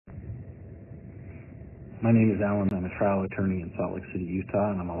My name is Alan. I'm a trial attorney in Salt Lake City,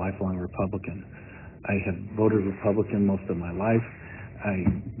 Utah, and I'm a lifelong Republican. I have voted Republican most of my life. I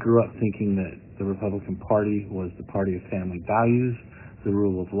grew up thinking that the Republican Party was the party of family values, the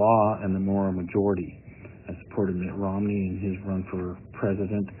rule of law, and the moral majority. I supported Mitt Romney in his run for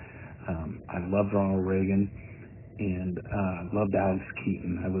president. I loved Ronald Reagan, and loved Alex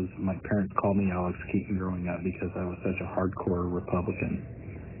Keaton. My parents called me Alex Keaton growing up because I was such a hardcore Republican.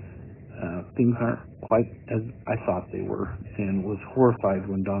 Things aren't quite as I thought they were, and was horrified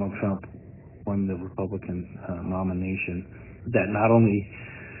when Donald Trump won the Republican nomination. That not only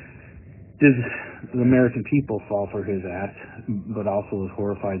did the American people fall for his act, but also was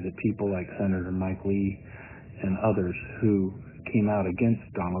horrified that people like Senator Mike Lee and others who came out against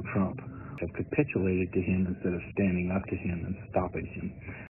Donald Trump have capitulated to him instead of standing up to him and stopping him.